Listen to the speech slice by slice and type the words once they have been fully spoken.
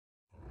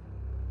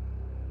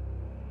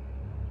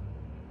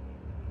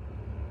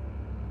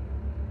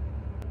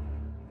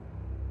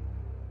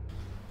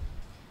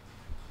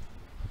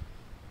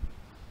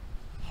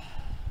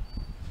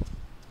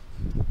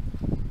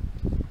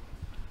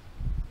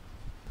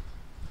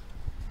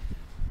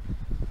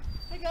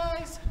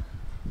guys.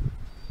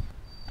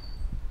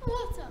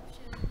 What's up,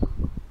 Shay?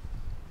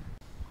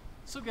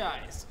 So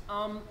guys,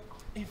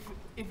 if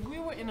we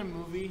were in a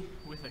movie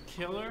with a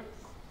killer,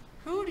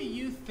 who do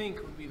you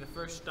think would be the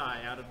first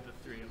die out of the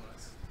three of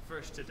us?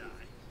 First to die?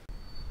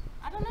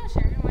 I don't know,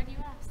 Sheridan. Why do you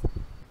ask?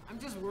 I'm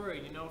just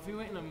worried, you know, if we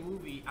went in a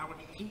movie, I would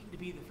hate to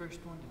be the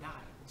first one to die.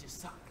 It would just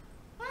suck.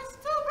 That's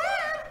too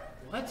bad.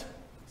 What?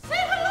 Say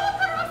hello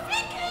to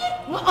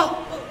Rafiki! What?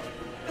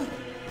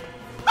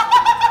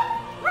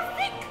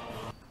 Rafik!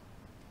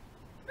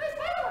 This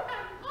never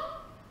happened, huh?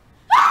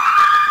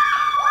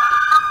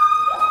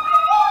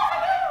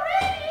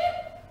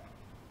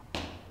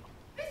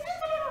 This is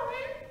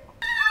overrated.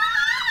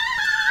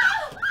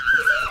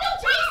 Is he still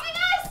chasing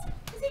us?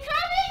 Is he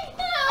coming?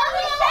 No. Are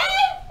we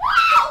safe?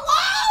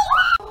 Hello?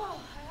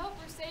 Oh, I hope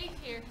we're safe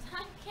here, because I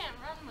can't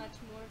run much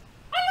more.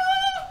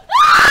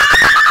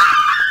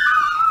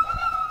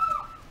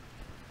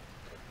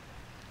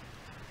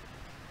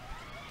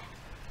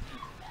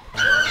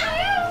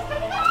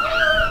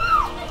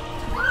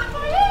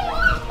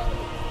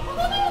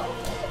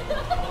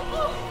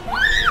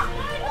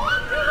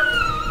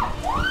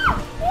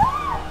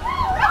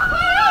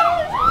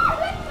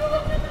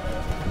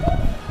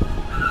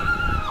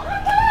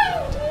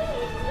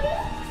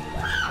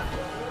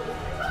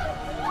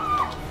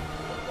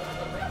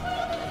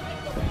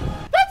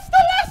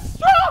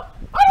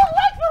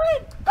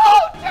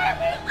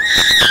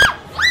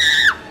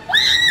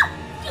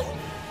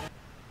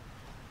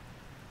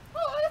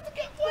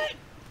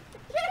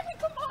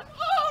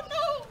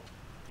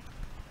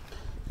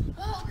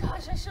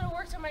 I should have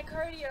worked on my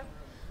cardio.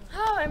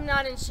 Oh, I'm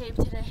not in shape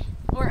today.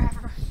 Or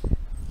ever.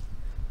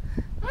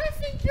 I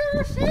think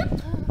you're in shape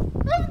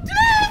of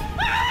death!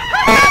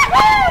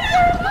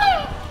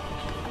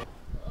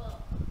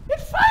 It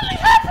finally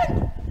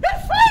happened!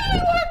 It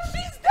finally worked!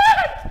 She's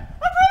dead!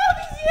 After all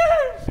these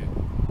years!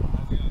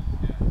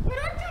 But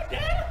aren't you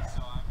dead?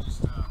 So I'm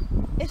just,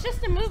 It's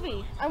just a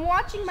movie. I'm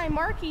watching my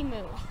marquee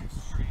move.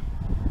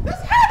 This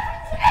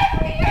happens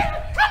every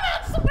year! Come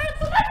on,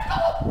 Samantha, let's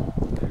go!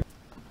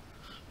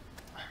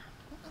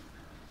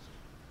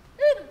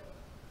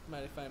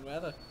 Mighty fine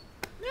weather.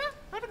 Yeah,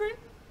 I'd agree.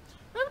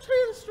 Let me tell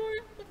you the story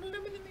of the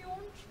lemon and the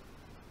orange.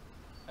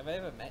 Have I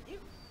ever met you?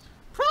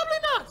 Probably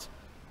not.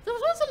 There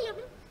was once a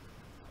lemon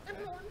and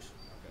an orange.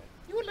 Okay.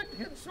 You would like to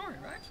hear the story,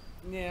 right?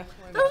 Yeah.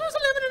 There was once a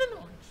lemon and an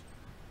orange.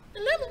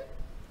 The lemon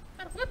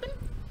had a weapon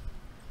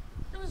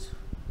that was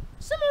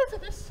similar to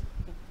this.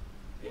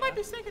 You might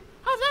be thinking,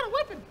 how's that a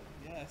weapon?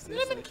 Yeah, The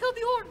lemon killed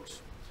the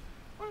orange.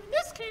 Well, in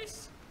this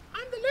case,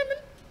 I'm the lemon.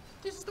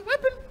 This is the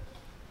weapon.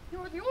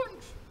 You're the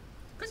orange.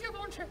 Because you have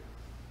orange hair.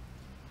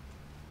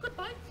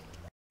 Goodbye.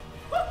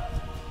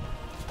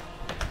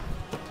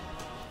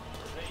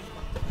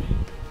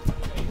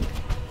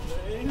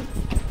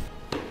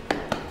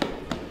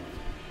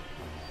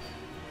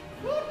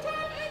 Your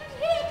time ends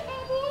here,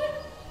 cowboy.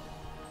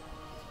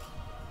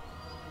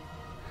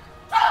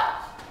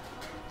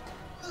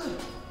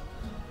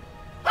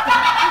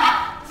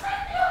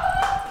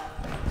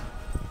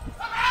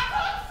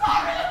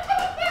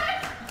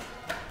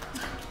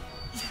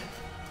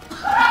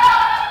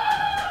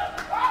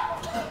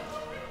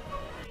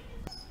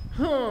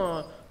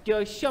 Huh,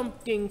 there's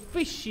something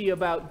fishy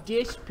about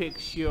this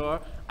picture.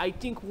 I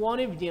think one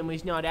of them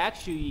is not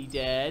actually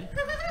dead.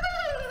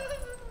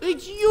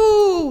 It's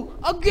you!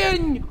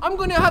 Again! I'm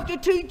gonna have to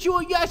teach you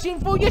a lesson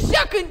for the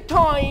second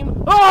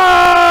time!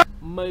 Ah!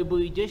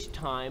 Maybe this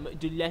time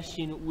the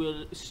lesson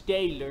will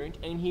stay learned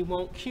and he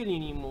won't kill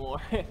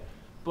anymore.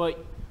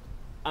 But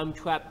I'm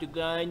trapped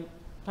again.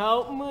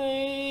 Help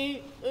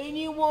me!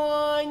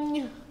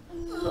 Anyone?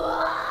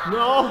 No!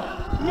 No!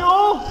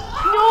 No!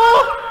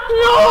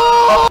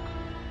 No!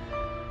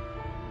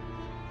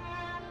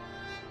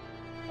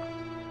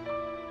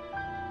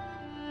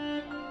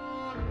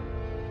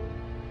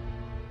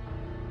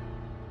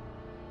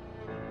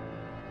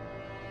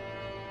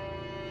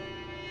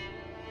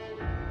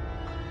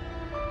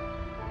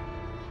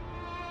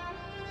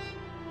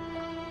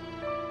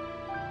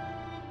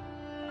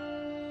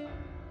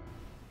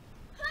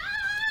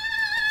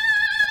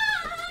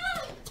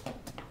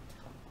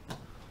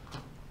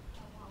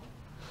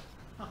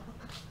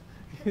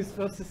 He's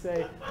supposed to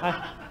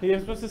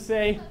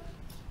say,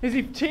 is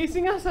he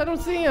chasing us? I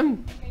don't see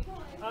him.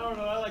 I don't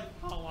know, I like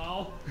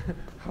hello.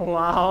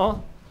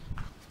 Hello?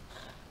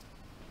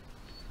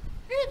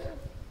 Hey there.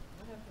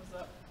 What's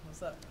up?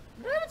 What's up?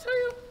 Did I ever tell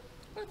you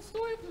about the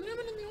story of the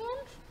lemon and the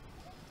orange?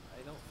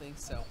 I don't think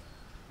so.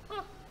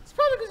 Huh, it's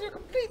probably because you're a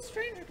complete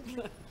stranger to me.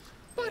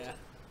 But Yeah.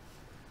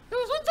 there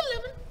was once a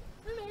lemon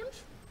and an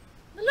orange.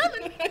 The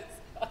lemon.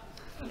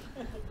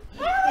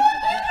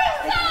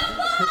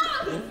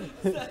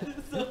 That is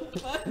so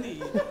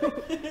funny.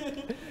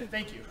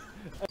 Thank you.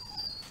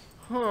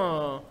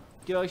 Huh.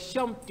 There's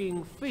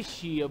something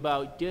fishy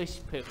about this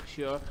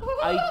picture.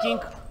 I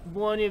think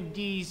one of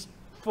these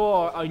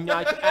four are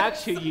not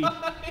actually...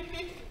 I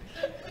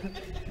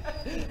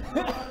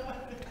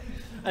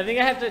think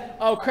I have to...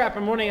 Oh crap,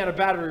 I'm running out of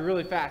battery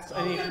really fast.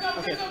 I need...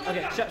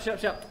 Okay,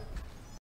 shut.